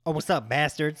Oh, what's up,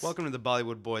 bastards? Welcome to the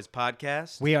Bollywood Boys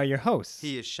podcast. We are your hosts.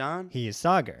 He is Sean, He is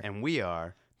Sagar. and we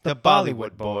are The the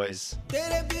Bollywood Bollywood Boys.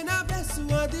 तेरे बिना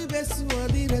बेसुआदी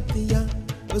बेसुआदी रतियां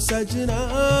ओ सजना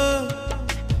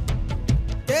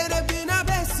तेरे बिना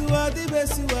बेसुआदी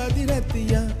बेसुआदी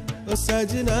रतियां ओ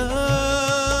सजना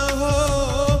हो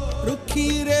रुखी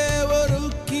रे वो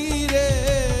रुखी रे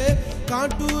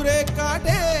कांटू रे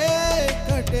काटे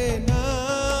कटे ना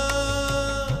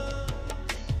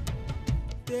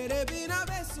तेरे बिना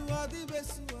बेसुआदी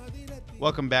बेसुआदी रतियां.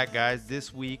 Welcome back, guys.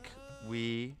 This week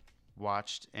we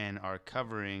watched and are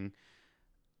covering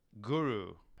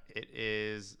Guru. It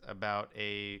is about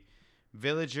a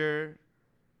villager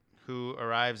who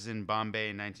arrives in Bombay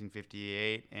in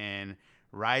 1958 and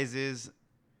rises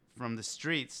from the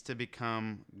streets to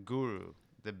become Guru,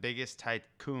 the biggest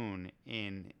tycoon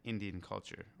in Indian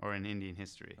culture or in Indian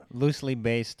history. Loosely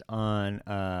based on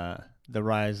the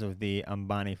rise of the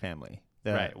Ambani family.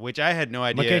 Right, which I had no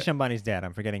idea. Mukesh Ambani's dad.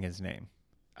 I'm forgetting his name.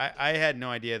 I had no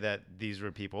idea that these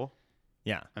were people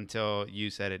Yeah. until you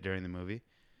said it during the movie.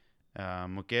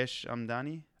 Mukesh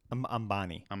Ambani?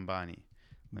 Ambani. Ambani.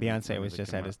 Beyonce was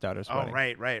just at his daughter's Oh,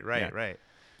 wedding. right. Yeah. Right.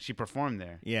 She performed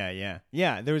there.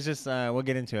 Yeah, there was just, we'll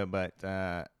get into it, but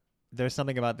there's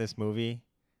something about this movie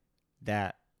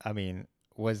that, I mean,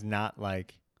 was not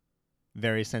like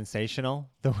very sensational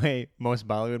the way most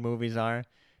Bollywood movies are.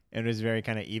 It was very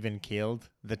kind of even keeled,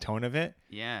 the tone of it.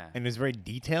 Yeah. And it was very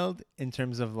detailed in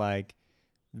terms of like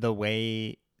the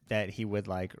way that he would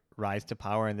like rise to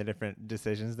power and the different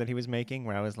decisions that he was making,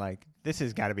 where I was like, this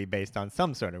has got to be based on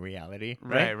some sort of reality.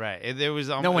 Right. It was,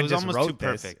 No one it was just almost wrote too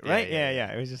this, perfect. right?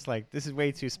 Yeah. It was just like, this is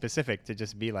way too specific to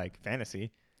just be like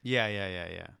fantasy.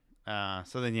 Yeah.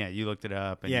 So then, you looked it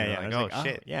up and Yeah, you're yeah. I like, was oh, like,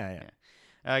 shit. Yeah.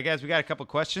 Guys, we got a couple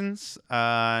questions.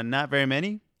 Not very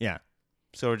many. Yeah.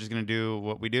 So we're just going to do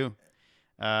what we do.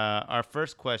 Our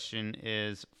first question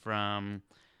is from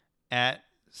at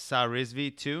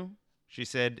Sarizvi2. She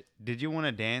said, did you want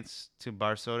to dance to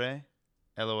Barsore?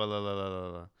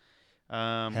 LOL.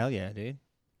 Hell yeah, dude.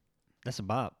 That's a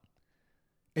bop.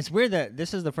 It's weird that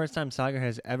this is the first time Sagar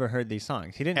has ever heard these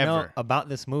songs. He didn't know Ever. about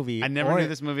this movie. I never or knew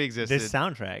this movie existed. This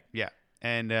soundtrack. Yeah.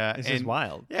 And This is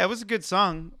wild. Yeah, it was a good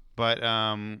song, but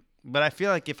I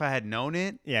feel like if I had known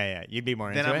it, Yeah. You'd be more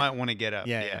then into I it. might want to get up.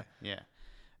 Yeah.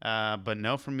 But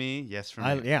no for me, yes for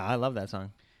me. I love that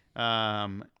song.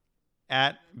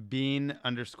 At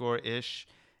Bean_ish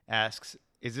asks,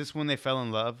 is this when they fell in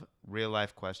love? Real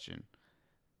life question.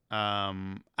 I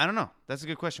don't know. That's a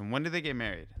good question. When did they get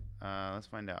married? Let's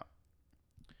find out.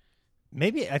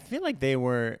 Maybe I feel like they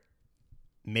were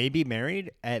maybe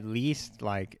married, at least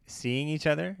like seeing each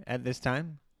other at this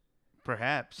time.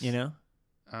 Perhaps. You know?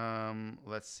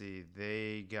 Let's see.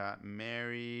 They got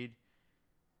married.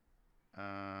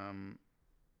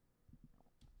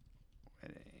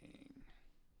 Wedding.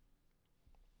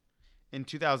 In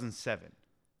 2007.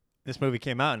 This movie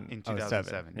came out In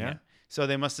 2007. 2007. Yeah. So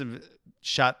they must have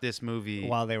shot this movie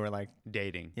While they were like,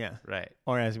 dating. yeah. Right.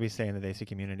 Or as we say in the Desi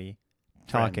community,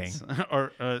 talking. Friends.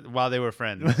 or while they were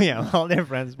friends. Yeah, while they were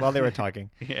friends, while they were talking.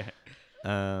 Yeah.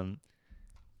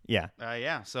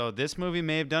 Yeah. So this movie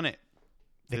may have done it.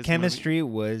 The This chemistry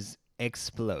was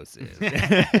explosive.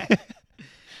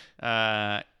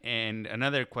 And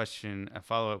another question, a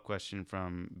follow-up question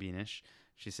from Beanish.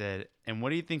 She said, and what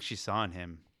do you think she saw in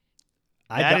him?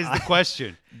 That is the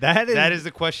question. That That is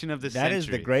the question of the That century. is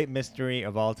the great mystery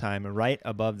of all time, right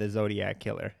above the Zodiac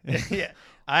Killer. Yeah.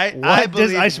 I What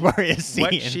does believe Aishwarya see?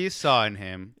 what she saw in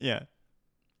him, Yeah.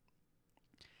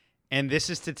 and this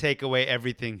is to take away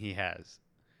everything he has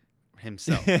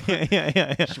himself.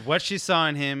 Yeah. What she saw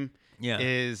in him Yeah.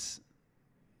 is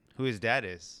who his dad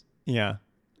is. Yeah.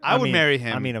 I would mean- marry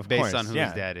him I mean, of based course, on who yeah.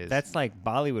 his dad is. That's like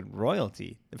Bollywood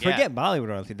royalty. Yeah. Forget Bollywood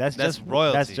royalty. That's just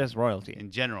royalty. That's just royalty.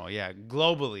 in general, yeah,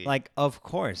 globally. Like, of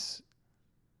course,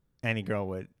 any girl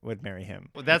would marry him.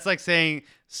 Well, that's like saying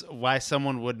why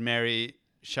someone would marry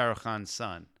Shah Rukh Khan's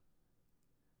son.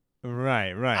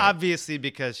 Right. Obviously,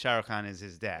 because Shah Rukh Khan is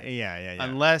his dad. Yeah.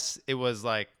 Unless it was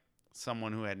like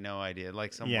someone who had no idea,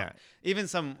 like someone, Yeah. even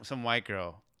some white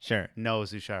girl Sure.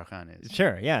 knows who Shah Rukh Khan is.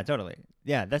 Sure. Yeah. Totally.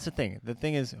 Yeah. That's the thing. The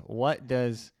thing is, what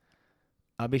does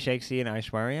Abhishek see in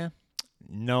Aishwarya?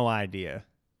 No idea.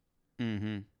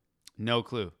 Mm-hmm. No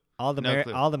clue. All the No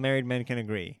clue. all the married men can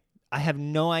agree. I have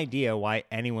no idea why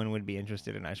anyone would be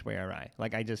interested in Aishwarya Rai.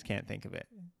 Like, I just can't think of it.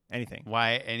 Anything.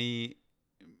 Why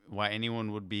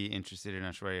anyone would be interested in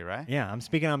Aishwarya Rai? Yeah, I'm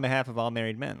speaking on behalf of all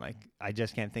married men. Like, I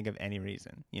just can't think of any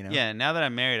reason. You know? Yeah. Now that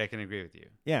I'm married, I can agree with you.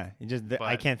 Yeah. I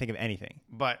But- can't think of anything.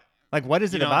 But Like, what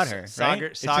is it you know, about her? Sagar, right?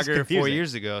 It's just Sagar 4 confusing.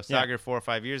 years ago, Yeah. Sagar 4 or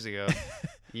 5 years ago,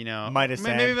 You know, Might have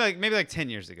said. maybe like 10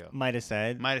 years ago. Might have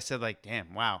said. Might have said like,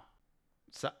 damn, wow.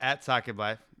 So, at Sakib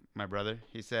Life, my brother,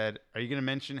 he said, "Are you gonna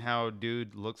mention how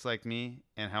dude looks like me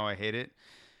and how I hate it?"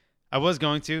 I was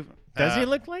going to. Does he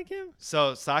look like him?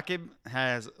 So Sakib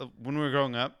has, when we were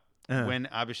growing up, Uh-huh. when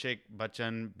Abhishek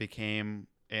Bachchan became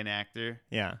an actor,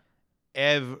 Yeah.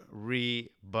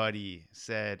 everybody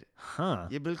said, Huh.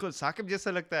 "ये बिल्कुल Sakib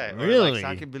जैसा लगता है." Or Really?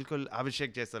 like, Sakib बिल्कुल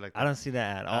Abhishek जैसा लगता I है. don't see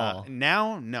that at all.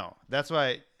 Now, no. That's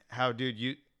why. How, dude?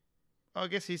 You? Oh, I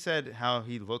guess he said how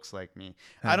he looks like me.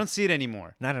 Huh. I don't see it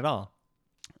anymore. Not at all.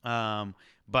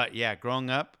 But yeah, growing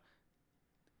up,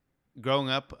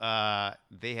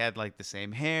 they had like the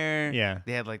same hair. Yeah.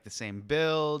 They had like the same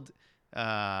build.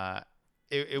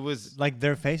 It was Like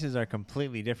their faces are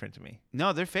completely different to me.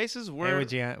 no, their faces Hey, were.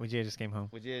 Wijia just came home.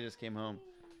 Vijay just came home.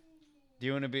 Do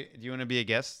you want to be a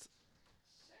guest?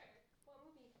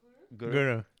 Guru?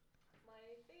 Guru. My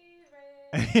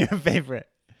favorite. Your favorite.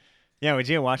 Yeah,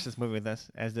 Wijia watched this movie with us,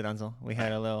 as did Unzel. We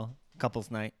had a little couples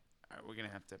night. All right, we're gonna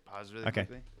have to pause really Okay.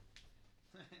 quickly.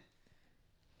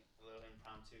 A little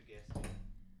impromptu guest.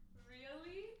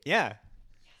 Really? Yeah.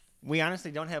 We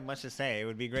honestly don't have much to say. It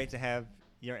would be great to have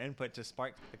your input to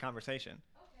spark the conversation.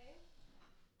 Okay.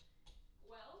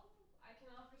 Well, I can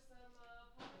offer some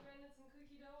pomegranates and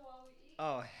cookie dough while we eat.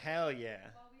 Oh, hell yeah.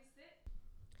 While we sit.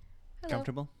 Hello.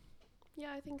 Comfortable?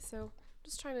 Yeah, I think so.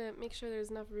 Just trying to make sure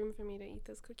there's enough room for me to eat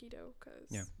this cookie dough. Cause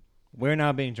Yeah. We're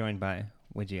now being joined by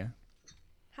Wijia.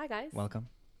 Hi guys. Welcome.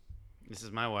 This is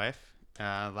my wife. She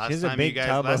Last has a time big you guys,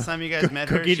 tub last of time you guys met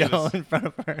her, cookie she dough was. in front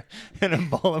of her and a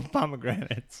bowl of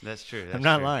pomegranates. That's true. That's I'm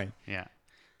not true. lying. Yeah.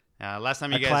 Last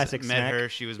time you A guys classic met snack. her,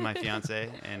 she was my fiance,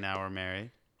 and now we're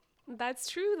married. That's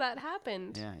true. That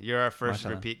happened. Yeah, you're our first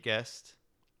Mashallah. repeat guest.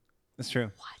 That's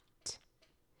true. What?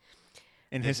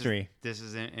 In This history. This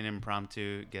is an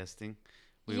impromptu guesting.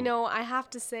 You know, I have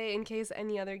to say, in case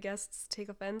any other guests take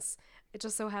offense, it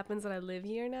just so happens that I live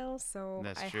here now, so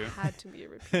That's I true. had to be a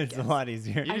repeat It's a guest. lot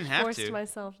easier. You I didn't have forced to.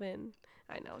 myself in.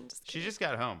 I know. I'm just She kidding. just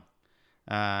got home.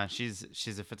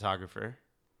 She's a photographer,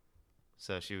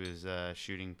 so she was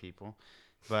shooting people.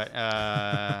 But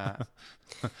yeah,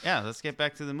 let's get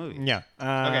back to the movie. Yeah.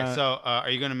 Okay, so are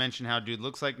you going to mention how dude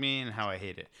looks like me and how I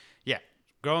hate it? Yeah,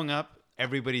 growing up,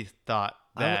 everybody thought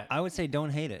that. I would say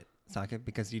don't hate it, Sakib,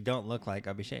 because you don't look like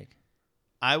Abhishek.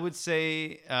 I would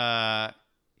say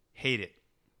hate it.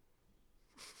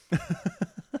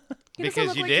 He doesn't because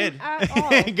look you like him did. at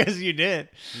all. Because you did.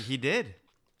 He did.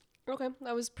 Okay,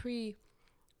 that was pre.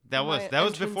 That was My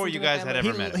was entrance before into you the guys had family.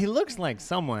 ever met. He looks like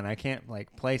someone. I can't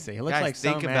like place it. He looks Guys, like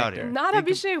think some about it. actor. Not Think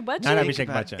Abhishek Bachchan. Not Think Abhishek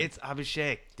about Bachchan. it. It's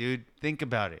Abhishek, dude. Think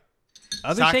about it.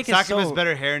 Abhishek is Sakib has so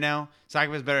better hair now.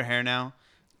 Sakib has better hair now.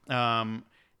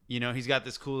 You know, he's got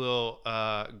this cool little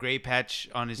gray patch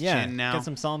on his yeah. chin now. Get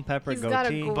some salt and pepper He's got a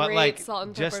goatee. gr- But Great like, salt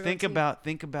and just pepper think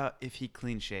goatee. about if he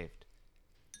clean shaved.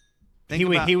 He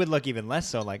would look even less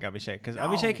so like Abhishek because No.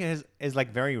 Abhishek is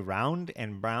like very round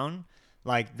and brown.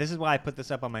 Like this is why I put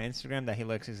this up on my Instagram that he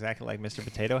looks exactly like Mr.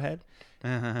 Potato Head,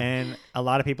 and a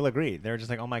lot of people agree. They're just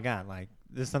like, oh my god, like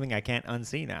this is something I can't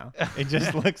unsee now. It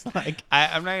just looks like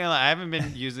I'm not gonna lie. I haven't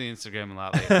been using Instagram a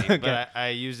lot lately, Okay. but I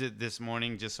used it this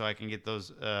morning just so I can get those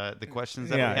the questions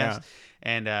that Yeah, we yeah. asked,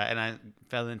 and I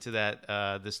fell into that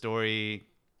the story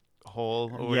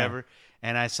hole or Yeah. whatever,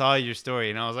 and I saw your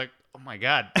story, and I was like, oh my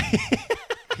god,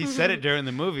 he said it during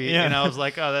the movie, Yeah. and I was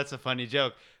like, oh, that's a funny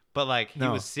joke, but like he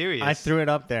no. was serious. I threw it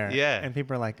up there. Yeah. and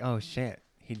people are like, oh shit,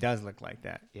 he does look like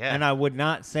that. Yeah. and I would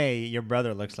not say your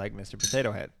brother looks like Mr.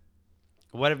 Potato Head.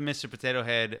 What if Mr. Potato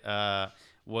Head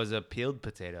was a peeled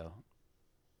potato?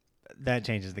 That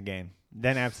changes the game.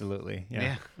 Then absolutely, yeah,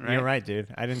 Yeah, right. You're right, dude.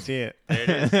 I didn't see it. There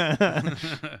it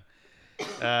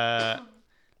is.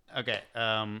 Okay.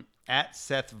 At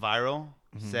Seth Viral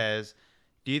says,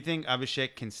 "Do you think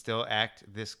Abhishek can still act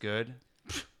this good?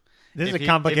 This is If a he-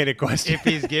 complicated question. If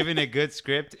he's given a good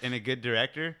script and a good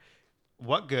director,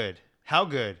 what good? How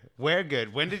good? Where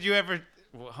good? When did you ever?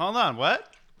 Hold on.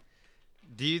 What?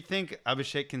 Do you think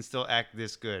Abhishek can still act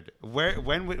this good? Where?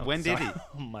 When did he?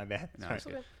 Oh, my bad. No, Sorry. it's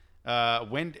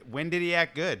good. When did he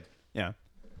act good? Yeah.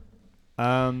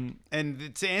 And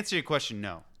to answer your question,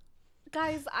 no.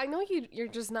 Guys, I know you're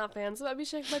just not fans of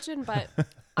Abhishek Bachchan, but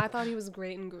I thought he was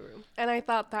great in Guru, and I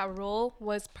thought that role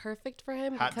was perfect for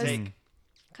him Hot take.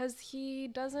 because he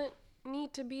doesn't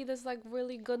need to be this like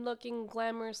really good-looking,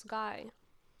 glamorous guy.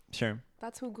 Sure.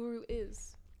 That's who Guru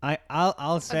is.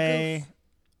 I'll say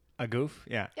a goof.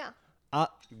 Yeah. Yeah.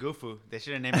 Goofu. They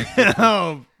should have named it.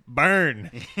 Oh,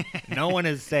 burn. No one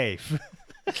is safe.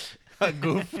 A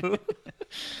goof.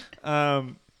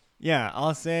 Yeah,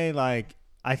 I'll say like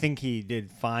I think he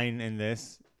did fine in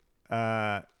this.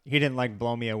 he didn't like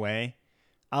blow me away.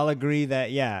 I'll agree that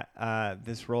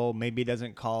this role maybe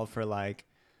doesn't call for like.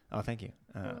 Oh, thank you.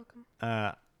 You're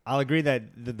welcome. I'll agree that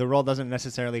the role doesn't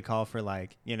necessarily call for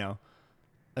like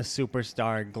a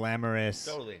superstar, glamorous,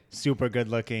 Totally. super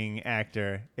good-looking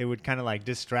actor. It would kind of like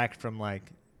distract from like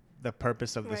the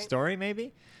purpose of the Right. story,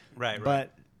 maybe. Right.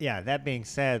 But yeah, that being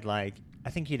said, like I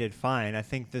think he did fine. I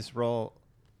think this role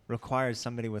requires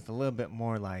somebody with a little bit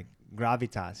more like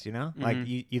gravitas, Like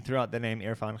you threw out the name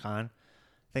Irfan Khan.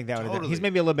 I think that would have Totally. he's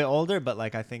maybe a little bit older, but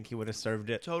like I think he would have served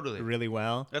it Totally. really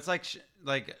well. That's like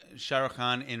Shah Rukh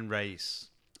Khan in Rais.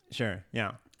 Sure.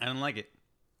 Yeah. I don't like it.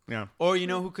 Yeah. Or you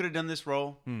know who could have done this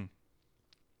role?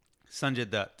 Sanjay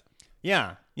Dutt.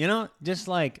 Yeah. Just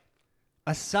like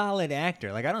a solid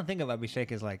actor. Like I don't think of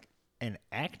Abhishek as like an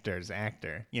actor's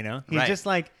actor, He's Right. just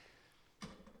like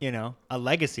a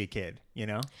legacy kid,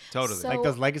 Totally. So- like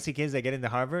those legacy kids that get into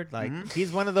Harvard. Like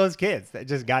he's one of those kids that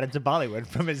just got into Bollywood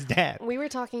from his dad. We were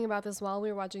talking about this while we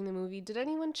were watching the movie. Did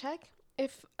anyone check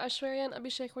if Aishwarya and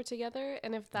Abhishek were together,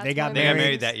 and if that's They got why They got married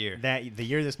married that year. The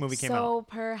year this movie came out. So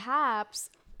perhaps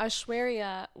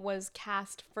Aishwarya was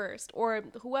cast first, or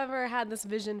whoever had this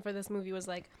vision for this movie was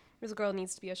like, this girl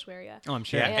needs to be Aishwarya. Oh, I'm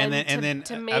sure. Yeah, And and then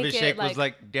to make Abhishek it, was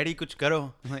like- like, "Daddy, kuch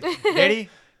karo." I'm like,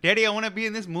 Daddy, I want to be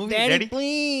in this movie. Daddy,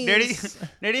 please.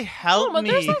 Daddy, help Oh, but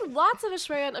there's me. like lots of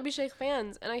Aishwarya and Abhishek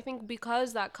fans, and I think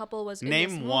because that couple was in this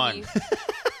Name movie, one.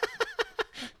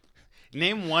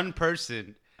 Name one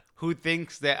person who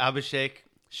thinks that Abhishek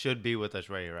should be with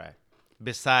Aishwarya Rai,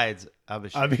 besides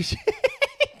Abhishek. Abhishek.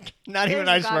 Not even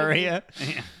There's gotta be.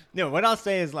 Aishwarya. No, what I'll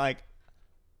say is like,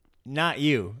 not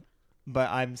you, but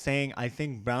I'm saying I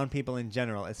think brown people in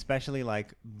general, especially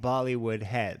like Bollywood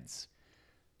heads,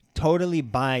 totally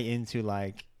buy into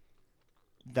like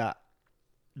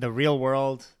the real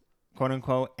world, quote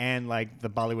unquote, and like the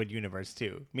Bollywood universe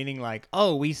too. Meaning like,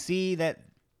 oh, we see that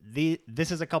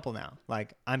this is a couple now.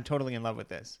 Like I'm totally in love with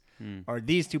this. Or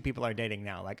these two people are dating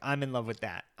now. Like I'm in love with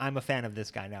that. I'm a fan of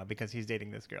this guy now because he's dating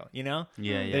this girl. Yeah,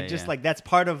 They're just like that's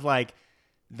part of like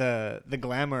the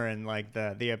glamour and like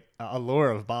the allure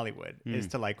of Bollywood is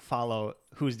to like follow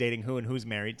who's dating who and who's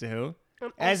married to who,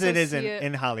 And as also it is see it-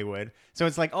 in Hollywood. So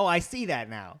it's like, oh, I see that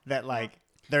now. That like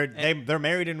they're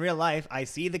married in real life. I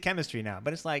see the chemistry now.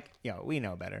 But it's like, we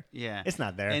know better. Yeah. It's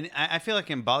not there. And I feel like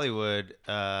in Bollywood,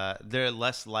 they're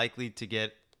less likely to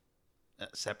get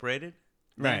separated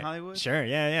than in Hollywood. Sure.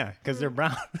 Yeah. Because they're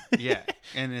brown. Yeah,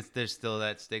 and there's still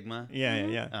that stigma.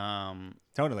 Yeah.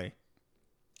 Totally.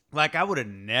 Like I would have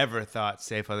never thought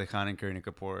Saif Ali Khan and Kareena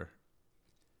Kapoor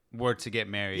were to get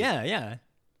married. Yeah.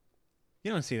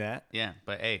 You don't see that. Yeah,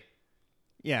 but hey,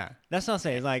 Yeah. That's what I'll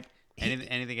say. Is like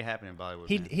anything can happen in Bollywood.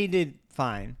 man. he did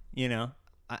fine.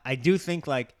 I do think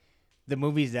like the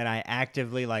movies that I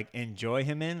actively like enjoy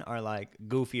him in are like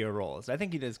goofier roles. I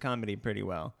think he does comedy pretty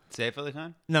well. Saif Ali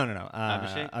Khan, No.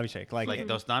 Abhishek? Abhishek. like in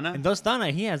Dostana.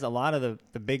 Dostana, he has a lot of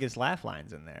the biggest laugh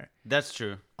lines in there. That's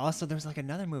true. Also, there's like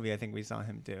another movie I think we saw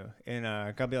him do in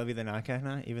Kabhi Vida Na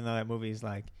Kehna, even though that movie's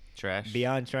like Trash.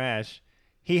 beyond trash.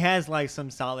 He has like some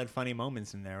solid funny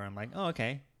moments in there where I'm like, oh,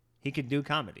 okay. He could do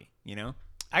comedy,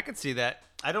 I could see that.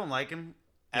 I don't like him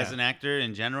as Yeah. an actor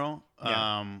in general.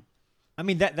 Yeah. I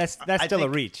mean, that's I still a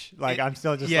think reach. Like, it- I'm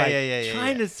still just yeah, like yeah,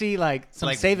 trying yeah. to see like some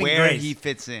like saving where grace. he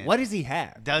fits in. What does he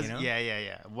have? Does you know?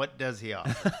 yeah. What does he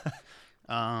offer?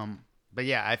 But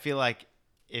yeah, I feel like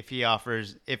if he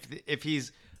offers, if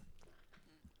he's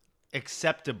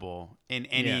acceptable in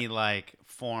any Yeah. like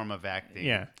form of acting,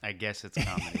 Yeah. I guess it's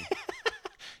comedy.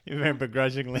 You very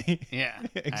begrudgingly. Yeah,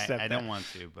 Accept I don't that. want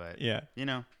to, but Yeah.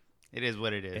 it is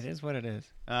what it is. It is what it is.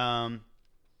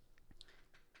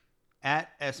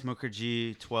 At S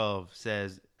Mukherjee 12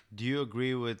 says, "Do you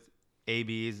agree with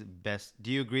AB's best? Do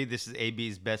you agree this is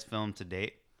AB's best film to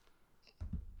date?"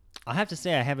 I have to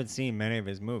say I haven't seen many of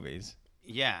his movies.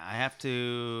 Yeah, I have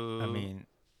to. I mean,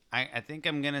 I think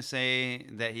I'm gonna say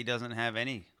that he doesn't have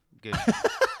any good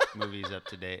movies up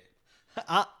to date.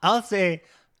 I'll say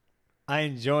I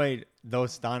enjoyed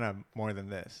Dostana more than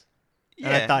this.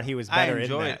 And I thought he was better in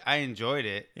that. I enjoyed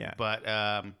it. Yeah. But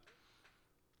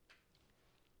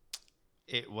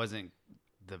it wasn't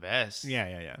the best.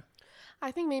 Yeah.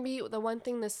 I think maybe the one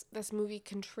thing this movie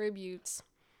contributes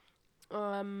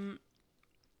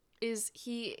is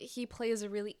he plays a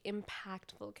really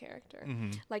impactful character.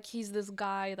 Mm-hmm. Like he's this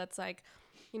guy that's like,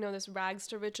 this rags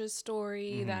to riches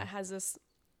story Mm-hmm. that has this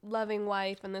loving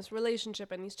wife and this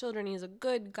relationship and these children. He's a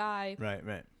good guy.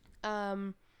 Right.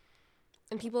 And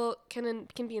people can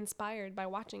be inspired by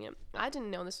watching him. I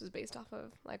didn't know this was based off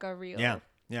of like a real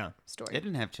Yeah. story. They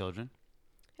didn't have children.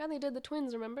 Yeah, they did the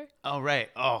twins, remember? Oh right.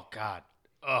 Oh God.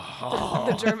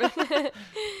 The German.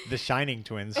 The Shining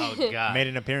twins Oh God. made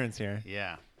an appearance here.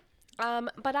 Yeah.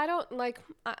 But I don't like.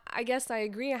 I guess I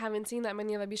agree. I haven't seen that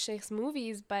many of Abhishek's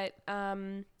movies, but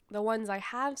the ones I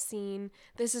have seen,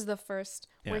 this is the first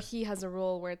where Yeah. he has a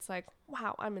role where it's like,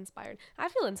 wow, I'm inspired. I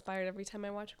feel inspired every time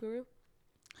I watch Guru.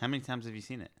 How many times have you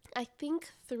seen it? I think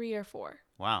 3 or 4.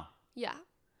 Wow. Yeah.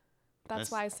 That's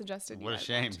That's- why I suggested you what a guys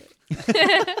shame. watch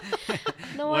it.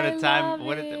 No, What I a time- love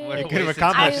what a- what a it. You could have wasted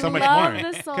accomplished I so much love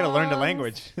more. the Could have learned a songs.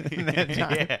 language in that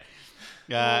time.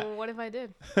 yeah. Well, what if I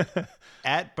did?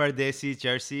 At Bardesi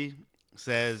Jersey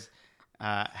says,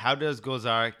 how does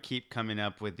Gozar keep coming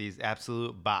up with these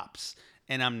absolute bops?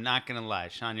 And I'm not going to lie,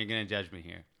 Sean, you're going to judge me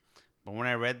here. But when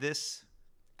I read this,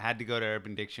 I had to go to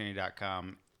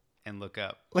urbandictionary.com and look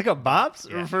up. Look up bops?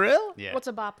 Yeah. For real? Yeah. What's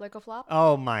a bop? Like a flop?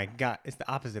 Oh my god. It's the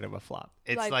opposite of a flop.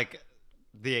 It's like- like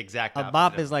the exact A opposite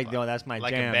bop of is like, flop. yo, that's my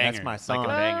Like a jam. That's banger. my Like a song.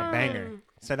 banger. Banger.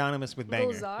 Synonymous with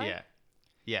banger. Gulzar? Yeah.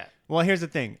 Yeah. Well, here's the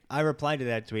thing. I replied to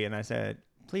that tweet and I said,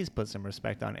 please put some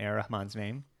respect on A. Rahman's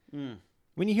name.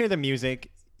 When you hear the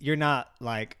music, you're not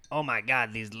like, oh my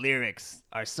God, these lyrics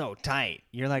are so tight.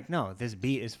 You're like, no, this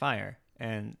beat is fire.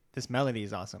 And this melody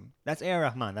is awesome. That's A.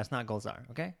 Rahman. That's not Gulzar,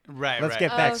 okay? Right, Let's right. get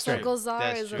back So straight. Gulzar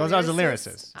That's is true. Gulzar's a lyricist?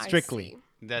 lyricist, I strictly. see.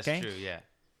 That's Okay. true, yeah.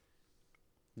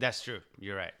 That's true.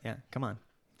 You're right. Yeah, come on.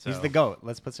 He's So- the GOAT.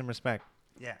 Let's put some respect.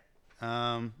 Yeah.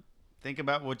 Think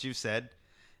about what you said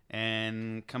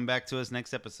and come back to us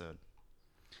next episode.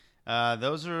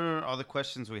 Those are all the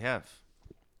questions we have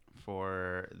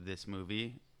for this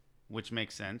movie, which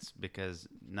makes sense because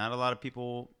not a lot of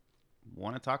people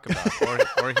want to talk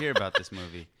about or hear about this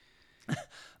movie.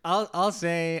 I'll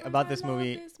say about this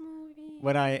movie,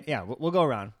 we'll go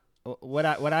around. What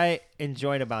I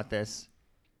enjoyed about this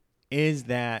is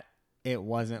that it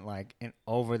wasn't like an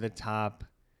over the top,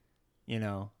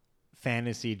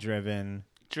 fantasy driven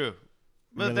True.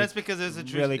 But Really- that's because it's a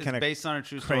true, really it's kinda based on a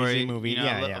true crazy story. movie. You know,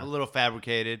 Yeah, a, yeah. a little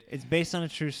fabricated. It's based on a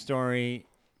true story.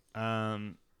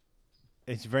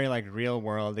 It's very like real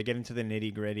world. They get into the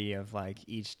nitty gritty of like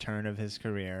each turn of his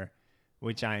career,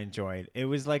 which I enjoyed. It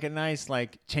was like a nice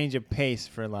like change of pace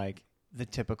for like the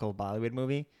typical Bollywood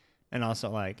movie, and also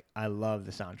like I love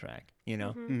the soundtrack,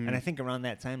 And I think around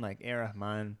that time, like A.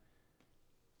 Rahman,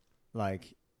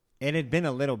 like it had been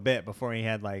a little bit before he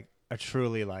had like a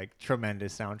truly like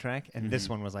tremendous soundtrack, and this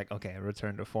one was like okay, a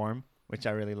return to form, which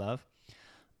I really love.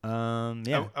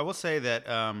 Yeah. I will say that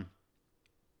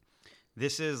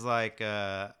this is like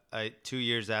 2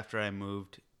 years after I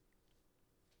moved.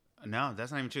 No,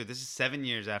 that's not even true. This is 7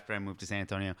 years after I moved to San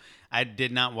Antonio. I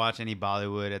did not watch any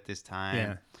Bollywood at this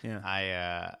time.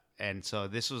 Yeah. And so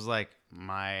this was like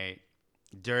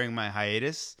during my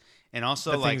hiatus, and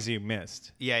also The like things you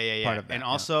missed. yeah. part of that, And yeah.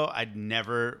 also, I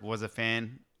never was a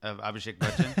fan of Abhishek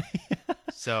Bachchan.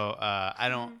 So I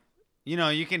don't.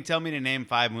 You can tell me to name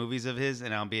 5 movies of his,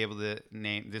 and I'll be able to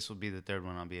name. This will be the third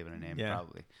one I'll be able to name, Yeah.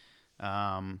 probably.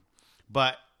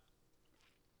 But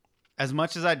as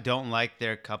much as I don't like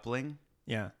their coupling,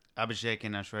 Yeah. Abhishek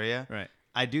and Aishwarya, Right.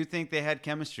 I do think they had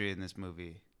chemistry in this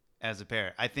movie as a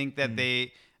pair. I think that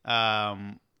they,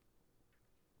 the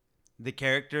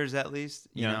characters at least,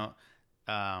 they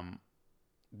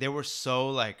were so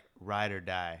like ride or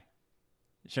die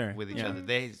Sure. with each yeah. other.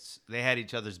 They had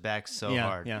each other's backs so yeah,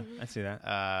 hard. Yeah, I see that.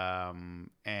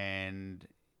 And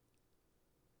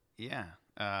yeah,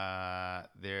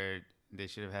 they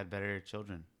should have had better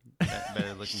children, better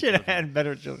looking. Should have children. had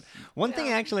better children. One thing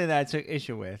Yeah. actually that I took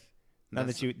issue with, now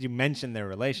That's- that you mentioned their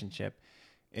relationship,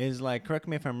 is like, correct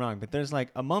me if I'm wrong, but there's like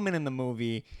a moment in the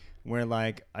movie where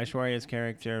like Aishwarya's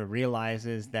character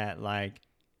realizes that like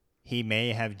he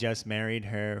may have just married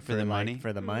her For the money?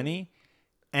 for the money,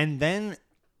 and then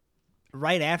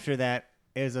right after that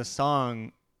is a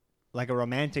song, like a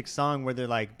romantic song where they're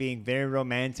like being very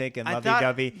romantic and I lovey thought-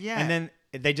 dovey, yeah. and then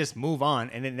they just move on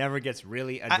and it never gets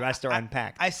really addressed or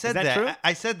unpacked. I said is that true?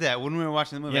 I said that when we were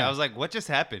watching the movie. Yeah. I was like, "What just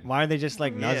happened?" Why are they just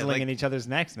like Yeah, nuzzling like- in each other's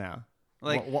necks now?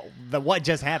 Like- what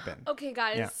just happened? Okay,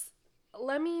 guys.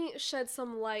 Let me shed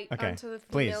some light Okay, onto the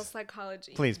please. female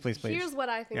psychology. Please. Here's what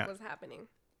I think Yeah. was happening.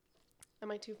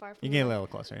 Am I too far from You get a little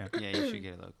closer, yeah. Yeah, you should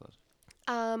get a little closer.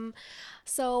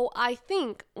 So I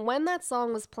think when that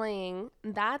song was playing,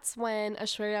 that's when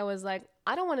Aishwarya was like,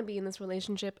 I don't want to be in this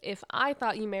relationship if I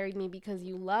thought you married me because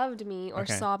you loved me or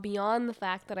Okay. saw beyond the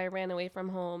fact that I ran away from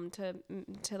home to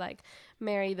like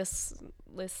marry this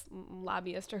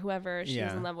lobbyist or whoever she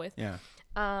was in love with. Yeah.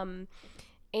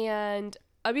 And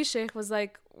Abhishek was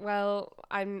like, well,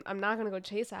 I'm not going to go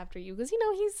chase after you because,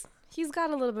 he's got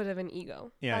a little bit of an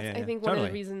ego. Yeah, That's, yeah, I think one of the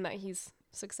totally. reasons that he's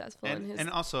successful in his... And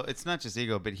also, it's not just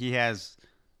ego, but he has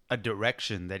a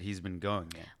direction that he's been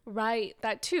going in. Right,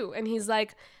 that too. And he's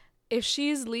like, if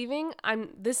she's leaving,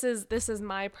 this is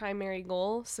my primary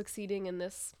goal, succeeding in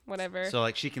this whatever. So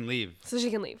like she can leave. So she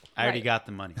can leave. I already Right. got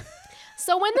the money.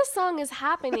 So when the song is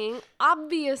happening,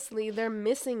 obviously they're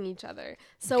missing each other.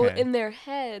 So Okay. in their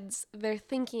heads, they're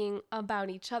thinking about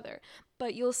each other.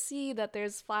 But you'll see that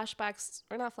there's flashbacks,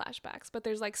 or not flashbacks, but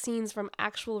there's like scenes from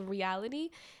actual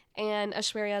reality. And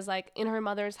Aishwarya's like in her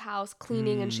mother's house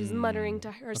cleaning and she's muttering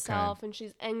to herself and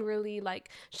she's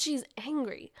she's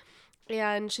angry.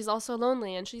 And she's also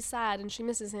lonely and she's sad and she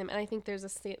misses him. And I think there's a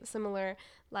similar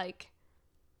like,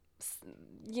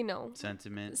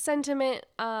 sentiment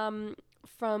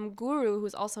from Guru,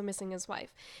 who's also missing his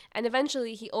wife. And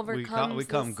eventually he overcomes We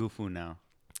call him Gufu now.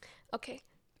 Okay.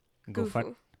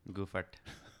 Gufart. Gufart.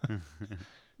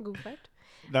 Gufart.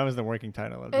 That was the working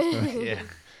title of this movie.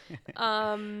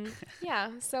 Yeah.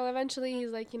 Yeah. So eventually he's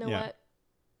like, you know Yeah. what?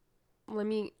 Let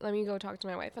me go talk to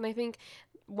my wife. And I think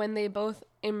when they both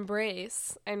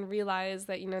embrace and realize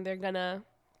that, they're gonna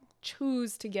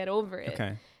choose to get over it,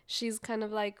 Okay. she's kind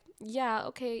of like, yeah,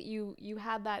 okay, you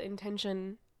had that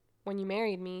intention when you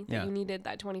married me, that Yeah. you needed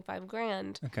that 25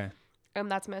 grand, Okay. and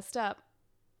that's messed up.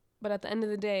 But at the end of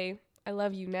the day, I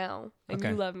love you now, and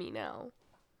Okay. you love me now.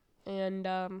 And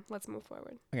let's move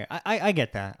forward. Okay. I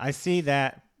get that. I see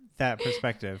that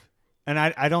perspective. And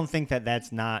I don't think that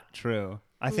that's not true.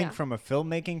 I think Yeah. from a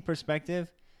filmmaking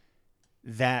perspective,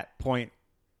 that point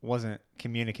wasn't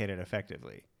communicated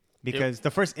effectively. Because the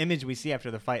first image we see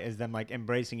after the fight is them like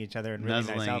embracing each other in really nice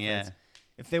Nuzzling, outfits. yeah.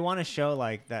 If they want to show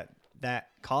like that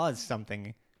caused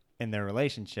something in their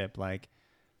relationship, like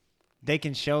they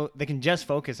can just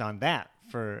focus on that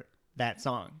for that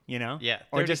song, Yeah,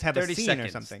 or 30 just have a 30 scene or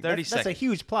seconds, something. 30 That's a seconds.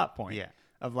 huge plot point. Yeah.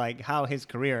 Of like how his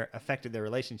career affected their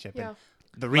relationship Yeah. and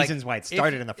the reasons why it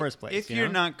started in the first place. If you're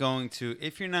not going to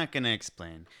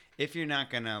explain, if you're not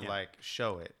gonna like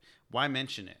show it, why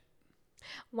mention it?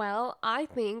 Well, I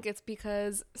think it's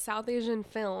because South Asian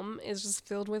film is just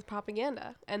filled with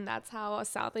propaganda, and that's how a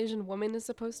South Asian woman is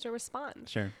supposed to respond.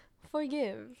 Sure.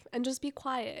 Forgive and just be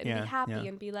quiet and Yeah, be happy yeah.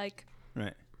 and be like,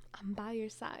 Right. I'm by your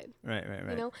side. Right.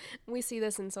 We see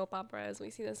this in soap operas. We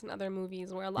see this in other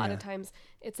movies where a lot of Yeah. times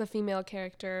it's a female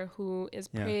character who is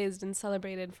Yeah. praised and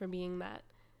celebrated for being that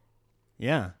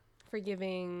Yeah.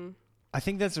 forgiving. I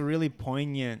think that's a really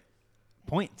poignant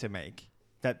point to make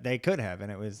that they could have,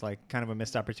 and it was like kind of a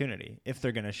missed opportunity. If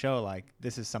they're going to show like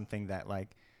this is something that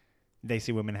like they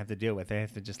see women have to deal with, they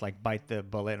have to just like bite the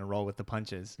bullet and roll with the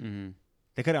punches. Mm-hmm.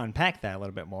 They could have unpacked that a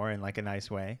little bit more in like a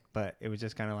nice way, but it was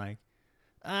just kind of like,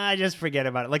 just forget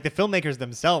about it. Like the filmmakers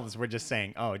themselves were just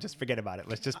saying, "Oh, just forget about it.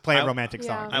 Let's just play a romantic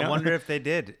Yeah. song." I wonder if they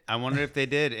did.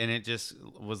 And it just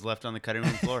was left on the cutting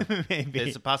room floor. Maybe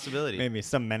It's a possibility. Maybe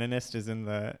some meninist is in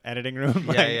the editing room.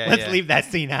 Yeah, yeah, let's yeah. leave that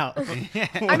scene out. I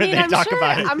Where mean, they talk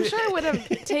about it. I'm sure it would have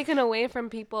taken away from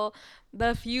people,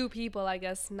 the few people, I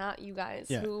guess, not you guys,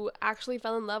 Yeah. who actually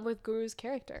fell in love with Guru's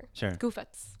character. Sure.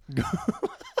 Gufat's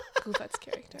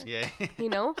character. Yeah.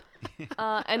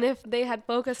 And if they had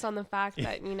focused on the fact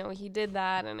that, he did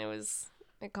that and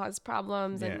it caused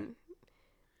problems, Yeah. and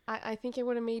I think it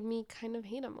would have made me kind of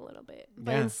hate him a little bit.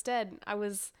 But Yeah. instead, I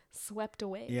was swept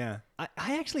away. Yeah. I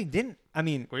actually didn't. I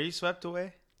mean, Were you swept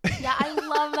away? Yeah, I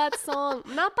love that song.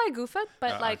 Not by Gufat,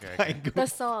 but Oh, like okay. the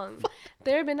song.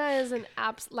 There Bina is an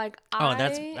apps like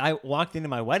I walked into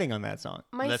my wedding on that song.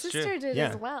 my That's sister true. did Yeah.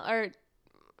 as well, or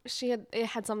it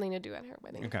had something to do at her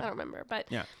wedding. Okay. I don't remember, but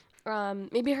Yeah.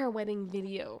 maybe her wedding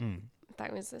video.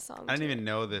 That was the song. I didn't too. even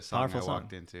know this song Powerful I song.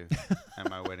 walked into at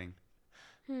my wedding.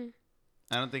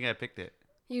 I don't think I picked it.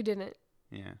 You didn't.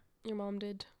 Yeah, Your mom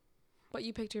did, but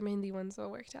you picked your Mehndi one, so it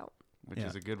worked out. which Yeah.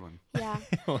 is a good one. Yeah.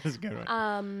 It was a good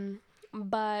one.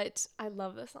 But I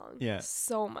love the song Yeah.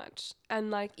 so much.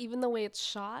 And like even the way it's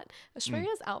shot,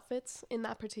 Aishwarya's outfits in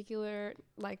that particular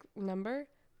like number,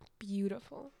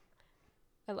 beautiful.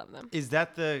 I love them. Is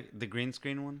that the green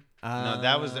screen one? No,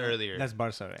 that was the earlier. That's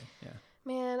Barsare. Yeah.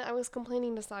 Man, I was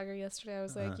complaining to Sagar yesterday. I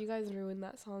was Uh-huh. like, you guys ruined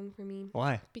that song for me.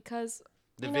 Why? Because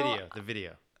the you know,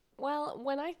 video. Well,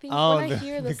 when I think Oh, when I the-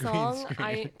 hear the, the green song,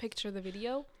 I screen. picture the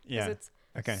video because Yeah. it's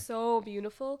Okay. so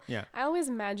beautiful. Yeah. I always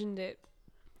imagined it.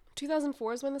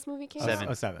 2004 is when this movie came Seven.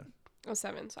 out. 07.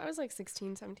 07. So I was like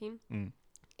 16, 17. Mm.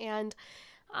 And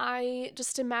I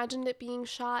just imagined it being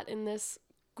shot in this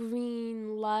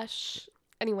green, lush.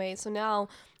 Anyway, so now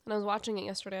when I was watching it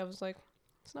yesterday, I was like,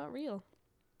 it's not real.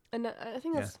 And I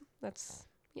think Yeah. that's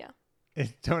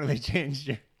It totally changed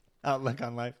your outlook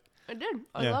on life. I did.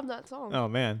 I Yeah. love that song. Oh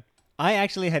man. I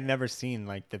actually had never seen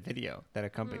like the video that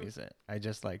accompanies it. I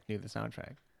just like knew the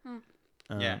soundtrack. Hmm.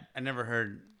 Yeah, I never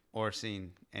heard or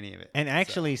seen any of it. And so.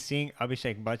 actually, seeing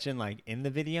Abhishek Bachchan like in the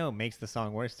video makes the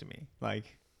song worse to me.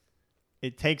 Like,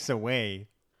 it takes away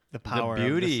the power the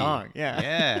beauty of the song. Yeah,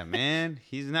 yeah, man.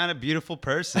 He's not a beautiful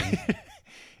person.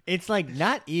 it's like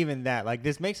not even that. Like,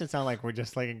 this makes it sound like we're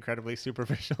just like incredibly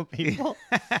superficial people.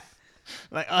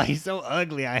 Like, oh, he's so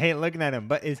ugly. I hate looking at him.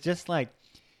 But it's just like,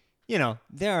 you know,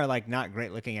 there are like not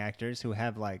great looking actors who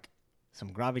have like some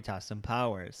gravitas, some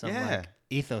power, some Yeah. like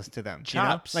ethos to them.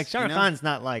 Chops, You know? Like Shah you Rukh know? Khan's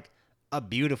not like a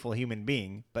beautiful human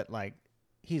being, but like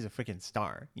he's a freaking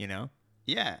star, you know?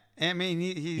 Yeah, I mean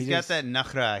he's He got just- that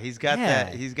nakhra. He's got Yeah,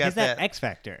 that. He's he got has that. X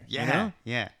factor. yeah, You know?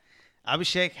 yeah.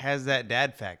 Abhishek has that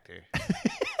dad factor.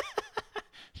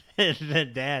 The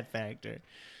dad factor.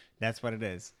 That's what it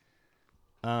is.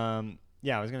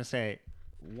 Yeah, I was gonna say,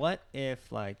 what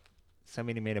if like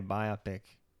somebody made a biopic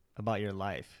about your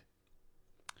life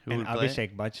Who and would play it?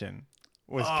 Abhishek Bachchan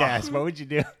was Oh. cast? What would you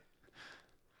do?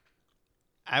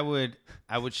 I would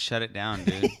shut it down,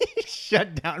 dude.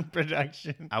 Shut down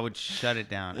production. I would shut it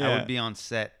down. I Yeah. would be on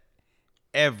set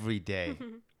every day,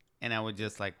 and I would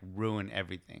just like ruin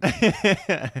everything.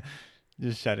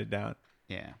 Just shut it down.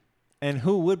 Yeah. And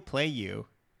who would play you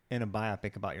in a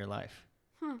biopic about your life?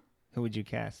 Hmm. Who would you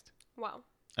cast Wow.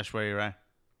 Ashwarya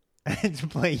Rai. to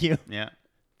play you? Yeah,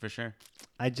 for sure.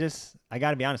 I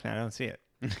gotta be honest, man. I don't see it.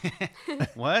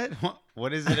 What?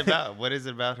 What is it about? What is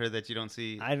it about her that you don't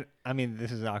see? I mean,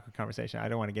 this is an awkward conversation. I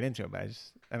don't want to get into it, but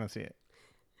I don't see it.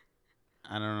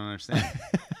 I don't understand.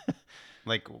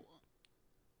 Like,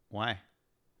 why?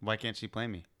 Why can't she play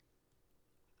me?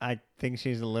 I think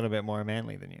she's a little bit more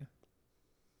manly than you.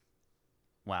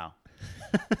 Wow.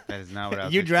 That is not what I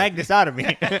was You dragged this out of me.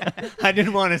 I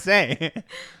didn't want to say.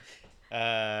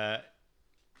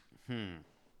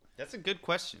 That's a good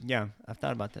question. Yeah, I've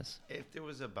thought about this. If there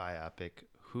was a biopic,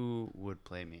 who would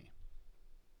play me?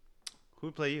 Who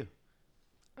would play you?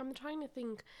 I'm trying to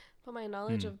think, but my Hmm.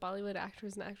 knowledge of Bollywood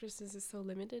actors and actresses is so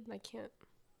limited, and I can't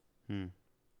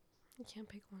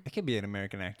pick one. It could be an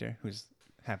American actor who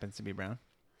happens to be brown.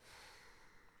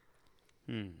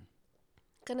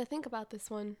 Gonna think about this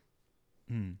one.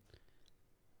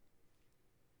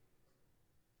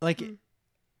 Like,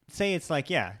 say it's like,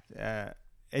 yeah,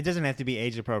 it doesn't have to be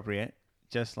age appropriate.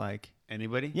 Just like,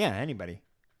 Anybody? yeah, anybody.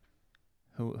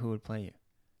 Who would play you?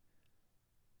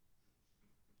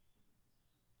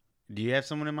 Do you have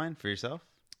someone in mind for yourself?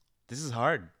 This is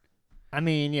hard. I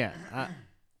mean, yeah,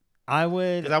 I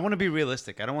would. Because I want to be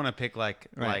realistic. I don't want to pick like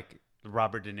Right.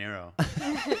 Robert De Niro.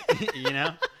 You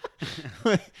know?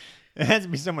 It has to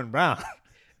be someone brown.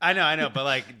 I know, but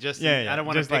like just I don't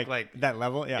want to just pick like that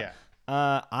level. Yeah.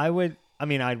 Yeah. I would. I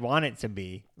mean, I'd want it to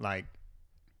be like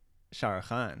Shah Rukh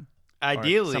Khan,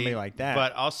 ideally somebody like that.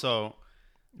 But also,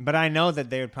 but I know that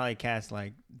they would probably cast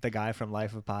like the guy from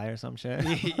Life of Pi or some shit.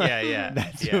 yeah.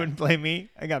 That's yeah. who would play me.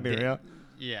 I gotta be real.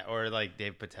 Yeah, or like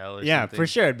Dave Patel or Yeah, something. for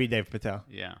sure, it'd be Dave Patel.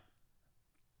 Yeah.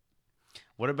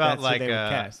 What about That's like who they would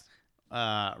cast.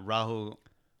 Rahul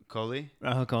Kohli?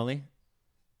 Rahul Kohli.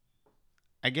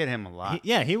 I get him a lot.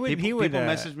 He would. People, he would. people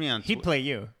message me on He'd play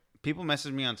you. People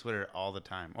message me on Twitter all the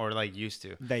time, or like used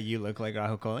to. That you look like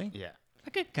Rahul Kohli. Yeah. I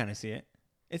could kind of see it.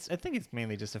 I think it's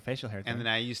mainly just a facial hair thing. And then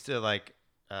I used to like.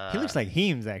 He looks like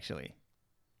Heems actually.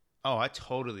 Oh, I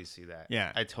totally see that.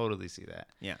 Yeah. I totally see that.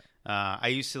 Yeah. I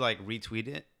used to like retweet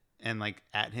it and like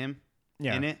at him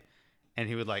Yeah. in it, and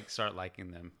he would like start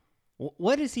liking them.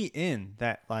 What is he in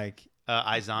that like?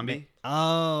 iZombie.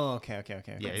 Oh, okay.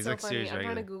 Yeah, It's he's so like funny. serious I'm trying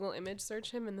to regular. Google image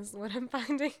search him, and this is what I'm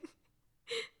finding.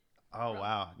 Oh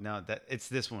wow, no, it's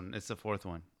this one. It's the fourth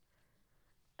one.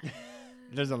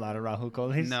 There's a lot of Rahul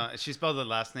Kohlis. No, she spelled the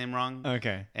last name wrong,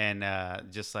 Okay. and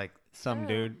just like Some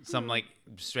dude. some like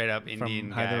straight up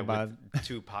Indian guy Hyderabad. with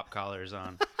two pop collars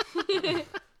on.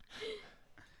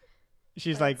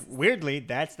 She's like, weirdly,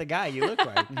 that's the guy you look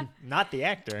like, not the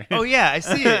actor. Oh yeah, I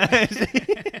see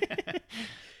it.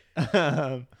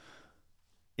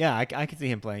 Yeah, I could see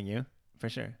him playing you for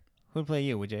sure. Who'd play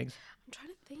you, Jags? I'm trying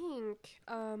to think.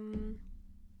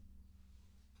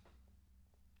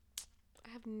 I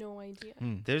have no idea.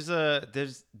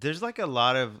 There's like a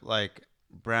lot of like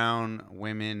brown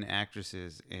women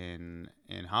actresses in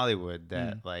Hollywood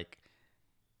that like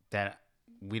that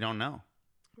we don't know.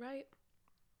 Right.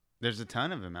 There's a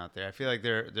ton of them out there. I feel like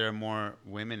there are more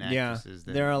women Yeah, actresses.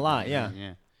 there are a lot, yeah.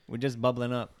 We're just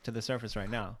bubbling up to the surface right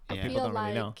now. I Yeah. People feel don't really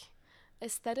like know.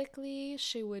 aesthetically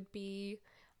she would be,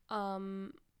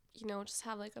 just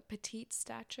have like a petite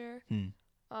stature.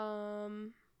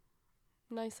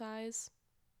 Nice eyes.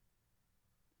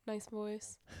 Nice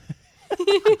voice.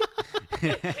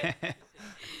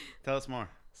 Tell us more.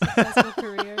 Successful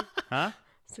career. Huh?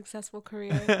 Successful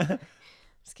career.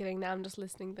 Just kidding. Now I'm just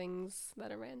listing things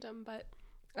that are random, but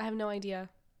I have no idea.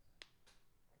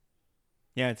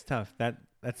 Yeah, it's tough.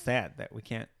 That's sad that we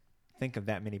can't think of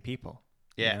that many people.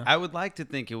 Yeah, you know? I would like to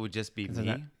think it would just be 'Cause of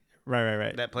me. that-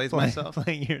 Right. That plays myself?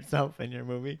 Playing yourself in your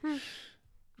movie. Hmm.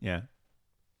 Yeah.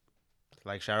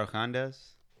 Like Shah Rukh Khan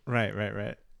does. Right.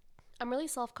 I'm really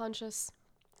self-conscious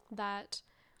that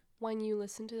when you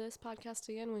listen to this podcast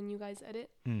again, when you guys edit,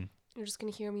 Mm. you're just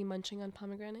going to hear me munching on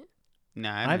pomegranate. No,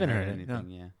 I haven't haven't heard heard it, no.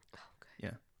 anything. Yeah. Oh,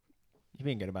 good. You're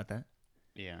being good about that.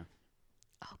 Yeah.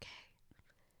 Okay.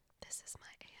 This is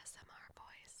my ASMR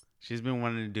voice. She's been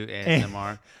wanting to do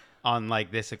ASMR on like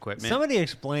this equipment. Somebody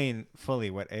explain fully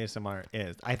what ASMR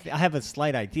is. I have a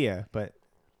slight idea, but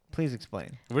please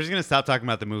explain. We're just gonna stop talking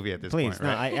about the movie at this Please. point, No,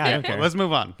 right? I don't care. Let's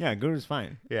move on. Yeah, Guru's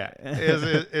fine. Yeah.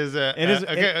 It is-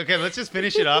 okay. Let's just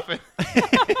finish it off, and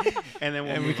then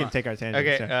we'll And we move can on. take our tangent.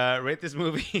 Okay, sure. rate this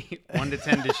movie 1 to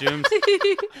 10 Dishooms.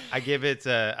 I give it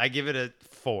a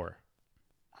 4.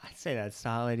 I'd say that's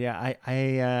solid. Yeah,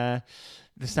 I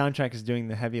the soundtrack is doing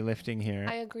the heavy lifting here.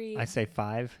 I agree. I say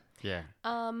 5. Yeah.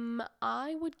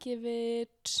 I would give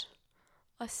it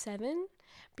a 7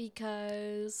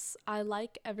 because I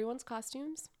like everyone's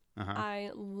costumes. Uh-huh.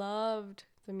 I loved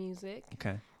the music,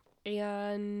 Okay.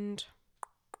 and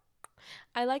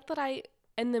I like that I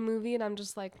end the movie and I'm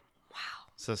just like, wow.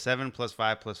 So 7 plus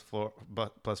 5 plus 4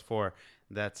 plus 4.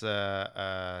 That's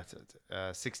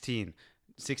 16.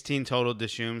 16 total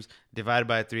Dishooms divided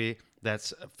by 3.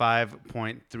 That's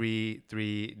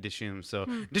 5.33 Dishooms. So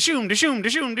Dishoom.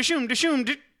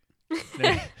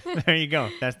 There you go.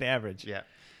 That's the average. Yeah.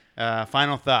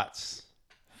 Final thoughts.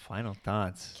 Final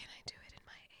thoughts, Can I do it in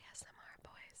my ASMR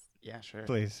voice? Yeah, sure.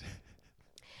 please.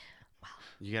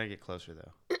 You gotta get closer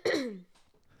though.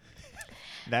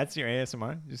 That's your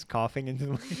ASMR? Just coughing into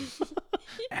the mic?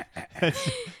 That's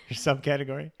your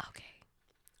subcategory? Okay.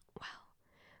 Well,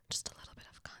 just a little bit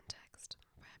of context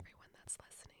for everyone that's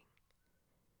listening.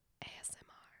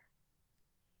 ASMR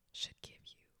should give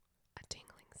you a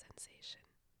tingling sensation.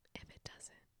 If it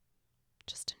doesn't,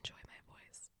 just enjoy my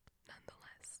voice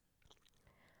nonetheless.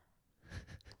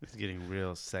 It's getting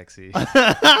real sexy.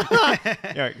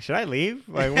 Yeah, should I leave?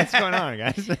 Like, what's going on,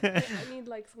 guys? I need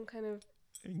like some kind of.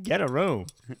 Get a room.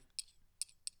 This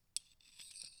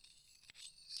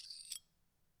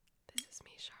is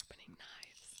me sharpening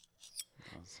knives.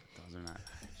 Those are not.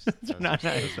 Those are not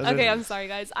nice. Those Okay, are- I'm sorry,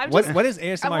 guys. I'm what just. does I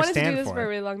ASMR wanted to do stand this for? for a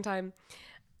really long time.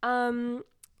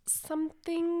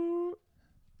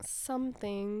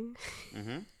 Something.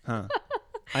 Mm-hmm. Huh.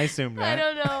 I assumed I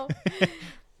that. don't know.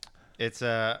 It's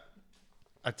a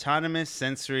autonomous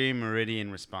sensory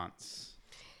meridian response.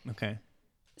 Okay.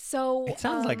 So It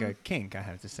sounds like a kink, I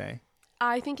have to say.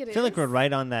 I think it I is. feel like we're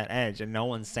right on that edge and no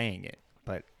one's saying it,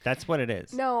 but that's what it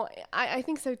is. No, I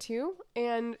think so too,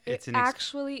 and It's it an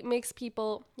actually makes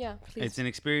people. Yeah, please. It's an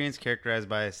experience characterized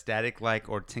by a static-like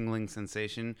or tingling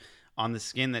sensation on the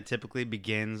skin that typically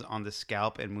begins on the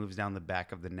scalp and moves down the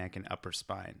back of the neck and upper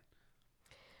spine.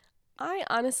 I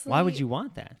honestly. Why would you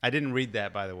want that? I didn't read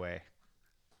that, by the way.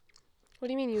 What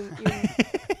do you mean you?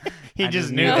 He I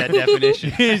just knew knew that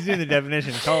definition. He just knew the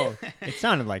definition cold. It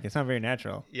sounded like it's not very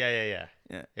natural. Yeah.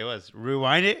 Yeah. It was.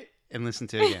 Rewind it and listen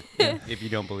to it again if you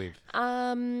don't believe.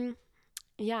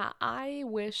 Yeah, I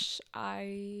wish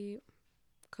I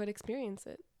could experience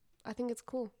it. I think it's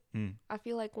cool. Mm. I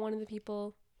feel like one of the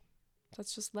people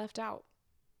that's just left out.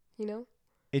 You know?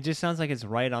 It just sounds like it's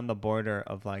right on the border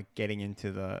of like getting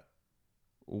into the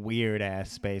weird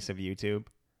ass space of YouTube.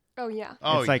 Oh yeah.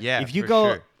 Oh, It's like yeah. if you for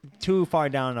go sure. too far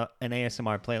down an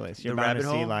ASMR playlist, you're The bound to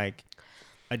rabbit see hole? like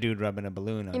a dude rubbing a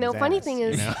balloon on You know, his funny ass, thing you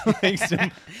is- know? Like some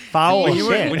foul When you,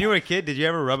 were, shit. when you were a kid, did you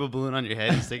ever rub a balloon on your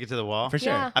head and stick it to the wall? For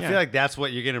sure. Yeah. I feel like that's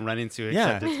what you're going to run into,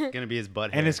 Yeah. except it's going to be his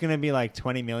butt hair. And it's gonna be like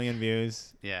 20 million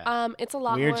views. yeah. It's a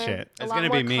lot Weird more. shit. A It's lot gonna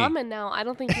more be me. common now. I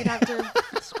don't think you'd have to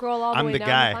scroll all the I'm way the down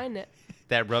guy. to find it.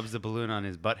 That rubs the balloon on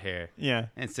his butt hair Yeah,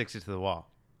 and sticks it to the wall.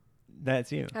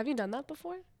 that's you. Have you done that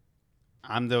before?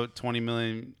 I'm the 20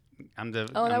 million. I'm the.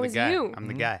 Oh, I'm that the was guy. you. I'm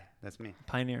the Mhm. guy. That's me.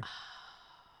 Pioneer.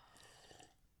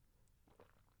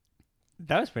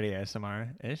 That was pretty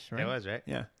ASMR-ish, right? It was, right?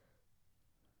 Yeah.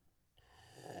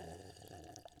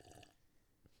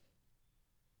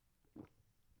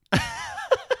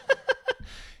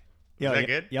 Yo, that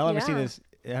good? Y'all ever see Yeah. this?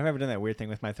 Have I ever done that weird thing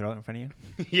with my throat in front of you?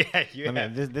 Yeah, you Let me-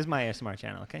 have. this is my ASMR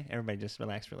channel, okay? Everybody just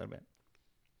relax for a little bit.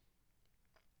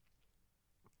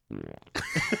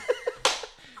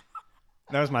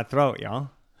 That was my throat, y'all.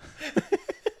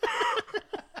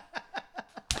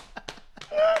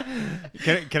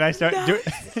 Can I start? Which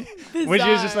is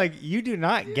just bizarre. like, you do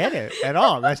not get it at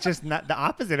all. That's just not the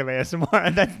opposite of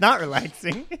ASMR. That's not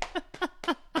relaxing.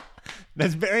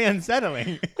 That's very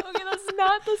unsettling. Okay, that's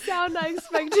not the sound I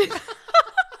expected.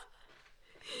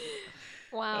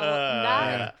 Wow,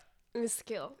 that is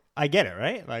skill. I get it,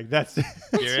 right? Like that's,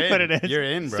 that's You're what in. it is. You're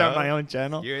in, Start bro. my own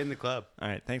channel. You're in the club. All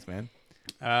right, thanks, man.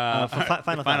 All right,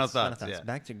 Final final thoughts. thoughts. Yeah.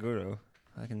 Back to Guru.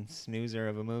 Fucking snoozer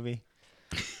of a movie.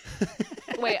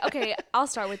 Wait, okay, I'll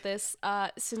start with this.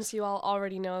 Since you all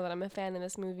already know that I'm a fan of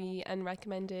this movie and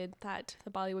recommended that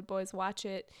the Bollywood Boys watch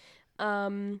it,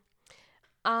 I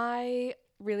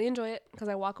really enjoy it because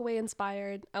I walk away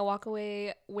inspired. I walk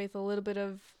away with a little bit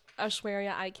of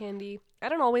Aishwarya eye candy. I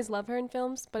don't always love her in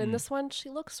films, but in this one, she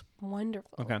looks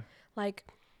wonderful. Okay. Like,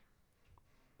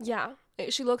 yeah,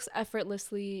 she looks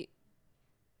effortlessly.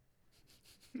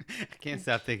 I can't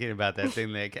stop thinking about that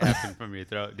thing that happened from your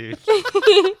throat, dude.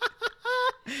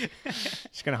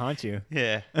 She's gonna haunt you.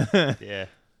 Yeah. Yeah.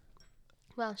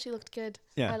 Well, she looked good.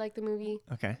 Yeah. I like the movie.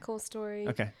 Okay. Cool story.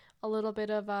 Okay. A little bit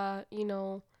of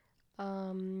you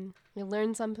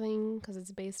learn something because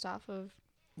it's based off of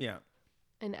Yeah.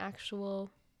 an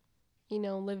actual,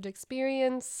 lived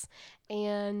experience,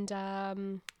 and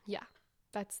yeah,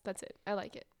 that's it. I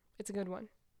like it. It's a good one.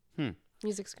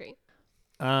 Music's great.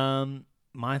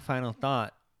 My final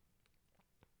thought.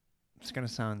 It's gonna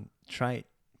sound trite,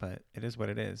 but it is what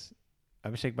it is.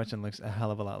 Abhishek Bachchan looks a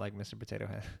hell of a lot like Mr. Potato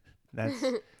Head. That's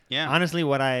Yeah. honestly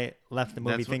what I left the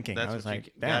movie That's what- thinking. That's I was what like,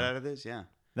 you got damn, out of this. Yeah.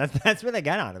 that's what I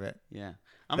got out of it. Yeah.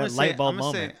 That light bulb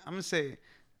moment. I'm gonna say,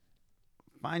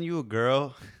 find you a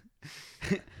girl.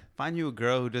 Find you a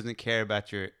girl who doesn't care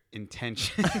about your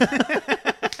intention.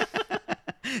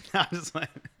 No, I'm just like,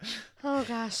 Oh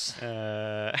gosh.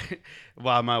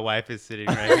 while my wife is sitting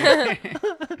right here.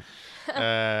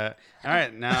 All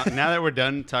right, now that we're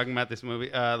done talking about this movie,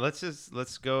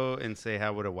 let's go and say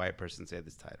how would a white person say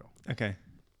this title. Okay.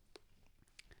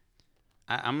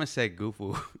 I'm gonna say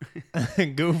Goofu.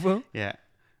 Goofu. Yeah.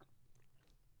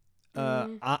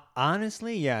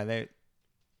 Honestly, yeah, they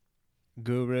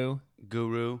Guru.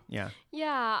 Guru. Yeah.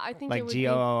 Yeah, I think it Like would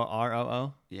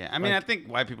GOOROO. Yeah. I mean, Like- I think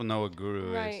white people know what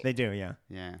guru Right. is. They do, yeah.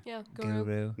 Yeah. be, yeah,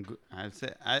 guru.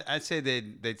 I'd say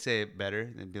they'd say it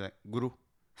better. They'd be like guru.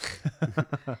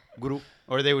 Guru.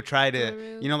 Or they would try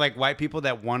to, Guru. like white people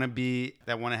that want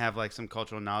to have like some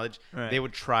cultural knowledge, Right. they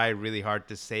would try really hard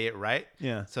to say it right.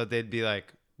 Yeah. So they'd be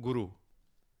like guru.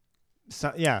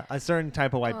 So yeah, a certain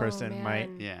type of white Oh, person might.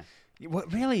 man. Yeah.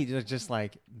 What really just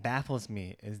like baffles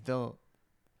me is they'll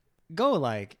go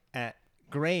like at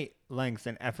great lengths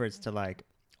and efforts to like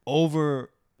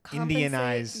over Compensate,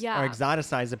 Indianize yeah. or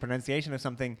exoticize the pronunciation of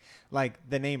something like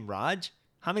the name Raj.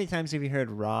 How many times have you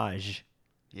heard Raj?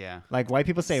 Yeah. Like white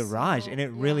people say Raj, So, and it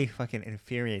yeah. really fucking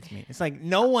infuriates me. It's like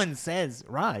no one says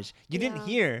Raj. You didn't Yeah.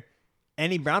 hear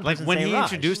any brown Like person when say he Raj.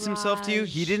 introduced himself to you,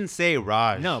 he Raj. didn't say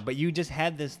Raj. No, but you just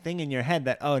had this thing in your head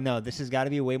that, oh no, this has got to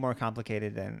be way more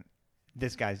complicated than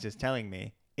this guy's just telling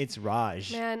me. It's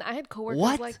Raj. Man, I had coworkers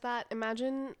What? like that.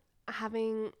 Imagine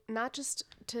having not just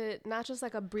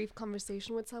like a brief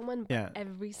conversation with someone, but Yeah.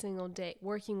 every single day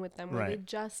working with them, where they Right.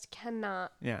 just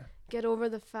cannot Yeah. get over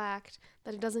the fact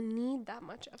that it doesn't need that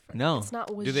much effort. No. It's not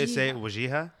Do they say wajiha.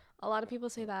 wajiha? A lot of people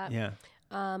say that. Yeah.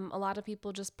 A lot of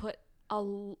people just put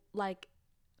an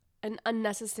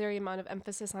unnecessary amount of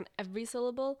emphasis on every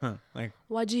syllable. Huh. Like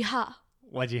Wajiha.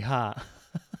 wajiha.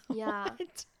 Yeah.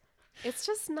 It's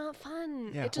just not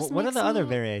fun. Yeah. It just What are makes the other me-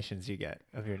 variations you get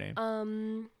of your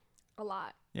name? A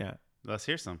lot. Yeah. Let's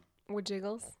hear some. Or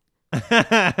jiggles.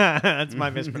 That's my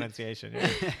mispronunciation. Yeah.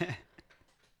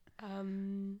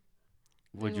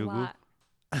 Would There's you a lot.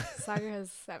 Sagar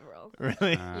has several.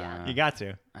 Really? Yeah. You got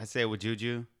to. I say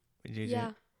wujuju. Would you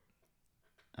Yeah.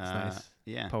 nice.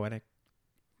 Yeah. Poetic.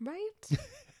 Right?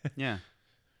 Yeah.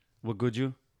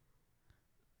 Waguju.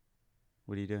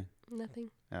 What are you doing? Nothing.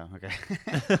 Oh, okay.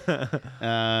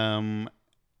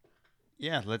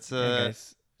 Yeah, let's Hey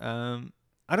guys.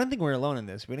 I don't think we're alone in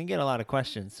this. We didn't get a lot of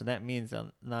questions, so that means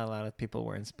not a lot of people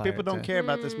were inspired. people don't to- care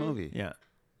about this movie. Yeah.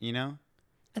 You know?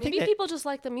 I Maybe think that, people just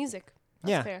like the music. That's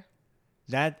Yeah. fair.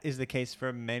 that is the case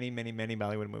for many, many, many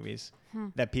Bollywood movies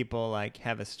that people like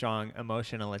have a strong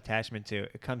emotional attachment to.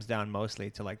 It comes down mostly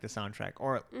to like the soundtrack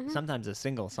or sometimes a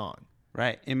single song.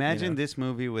 Right. Imagine know? this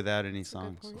movie without any a good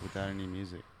songs, point. without any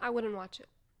music. I wouldn't watch it.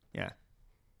 Yeah.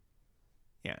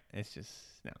 Yeah. It's just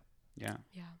no. Yeah.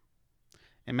 Yeah.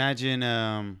 Imagine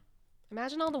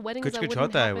Imagine all the weddings Kuch that Kuch wouldn't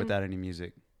Hota Hai happen. without any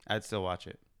music. I'd still watch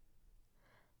it.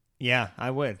 Yeah, I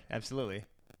would absolutely.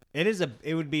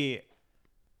 It would be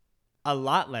a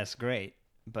lot less great,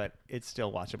 but it's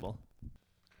still watchable.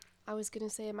 I was gonna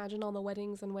say, imagine all the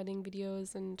weddings and wedding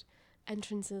videos and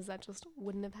entrances that just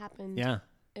wouldn't have happened Yeah.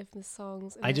 if the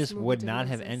songs. in I this just movie would didn't not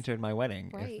have exist. entered my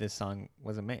wedding Right. if this song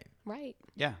wasn't made. Right.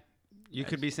 Yeah. You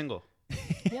could be single.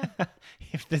 Yeah.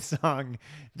 If the song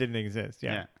didn't exist,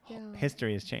 yeah. Yeah.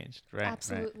 History has changed. Right. Right.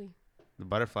 Absolutely. The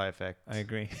butterfly effect. I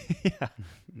agree. Yeah.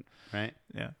 Right.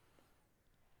 Yeah.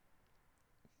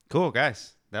 Cool,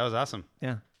 guys. That was awesome.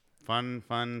 Yeah. Fun.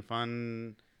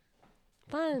 Fun.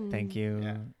 Thank you,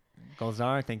 Yeah.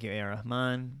 Gulzar. Thank you, A.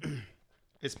 Rahman.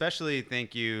 Especially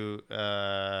thank you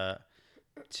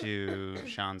to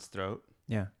Sean's Throat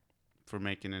Yeah. for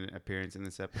making an appearance in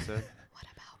this episode. What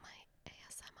about my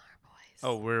ASMR voice?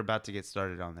 Oh, we're about to get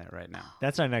started on that right now.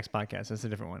 That's our next podcast. That's a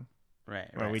different one Right.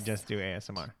 where Right. we just do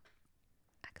ASMR.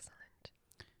 Excellent.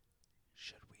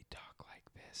 Should we talk like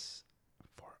this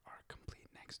for our complete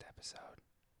next episode?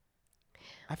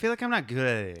 I feel like I'm not good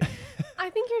at it. I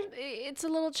think it's a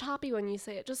little choppy when you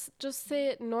say it. Just say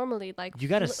it normally, like You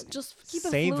gotta just keep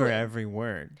it savor fluid. every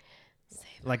word Savor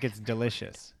like it's every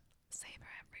delicious. word. Savor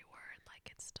every word like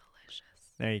it's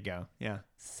delicious. There you go. Yeah.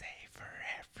 Savor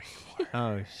every word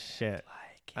Oh shit.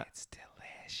 like it's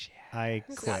delicious. I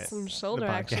He's quit. got some the shoulder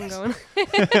action podcast.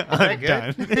 going. I'm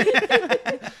good?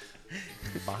 done.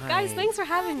 Bye. Guys, thanks for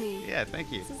having me. Yeah,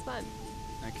 thank you. This is fun.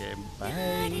 Okay,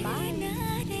 bye.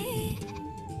 Bye.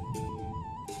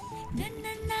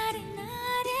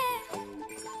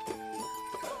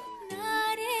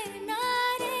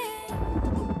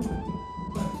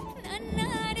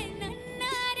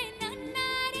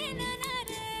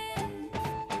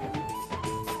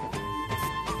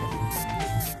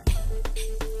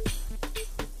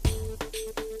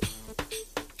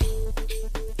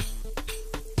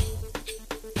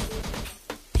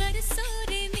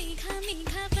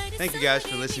 Thank you guys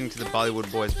for listening to the Bollywood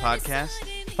Boys podcast.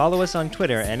 Follow us on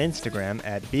Twitter and Instagram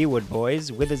at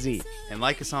BwoodBoys with a Z. And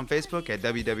like us on Facebook at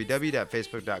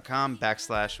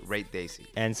www.facebook.com/RateDaisy.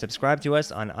 And subscribe to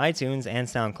us on iTunes and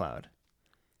SoundCloud.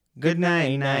 Good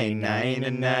night, night, night,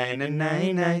 night, night,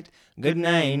 night, night. Good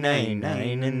night, night,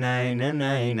 night, night, night,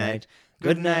 night, night.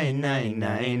 Good night, night,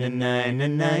 night, night, night,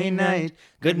 night, night.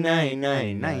 Good night,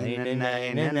 night, night, night,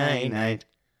 night, night, night.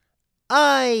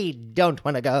 I don't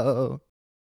want to go.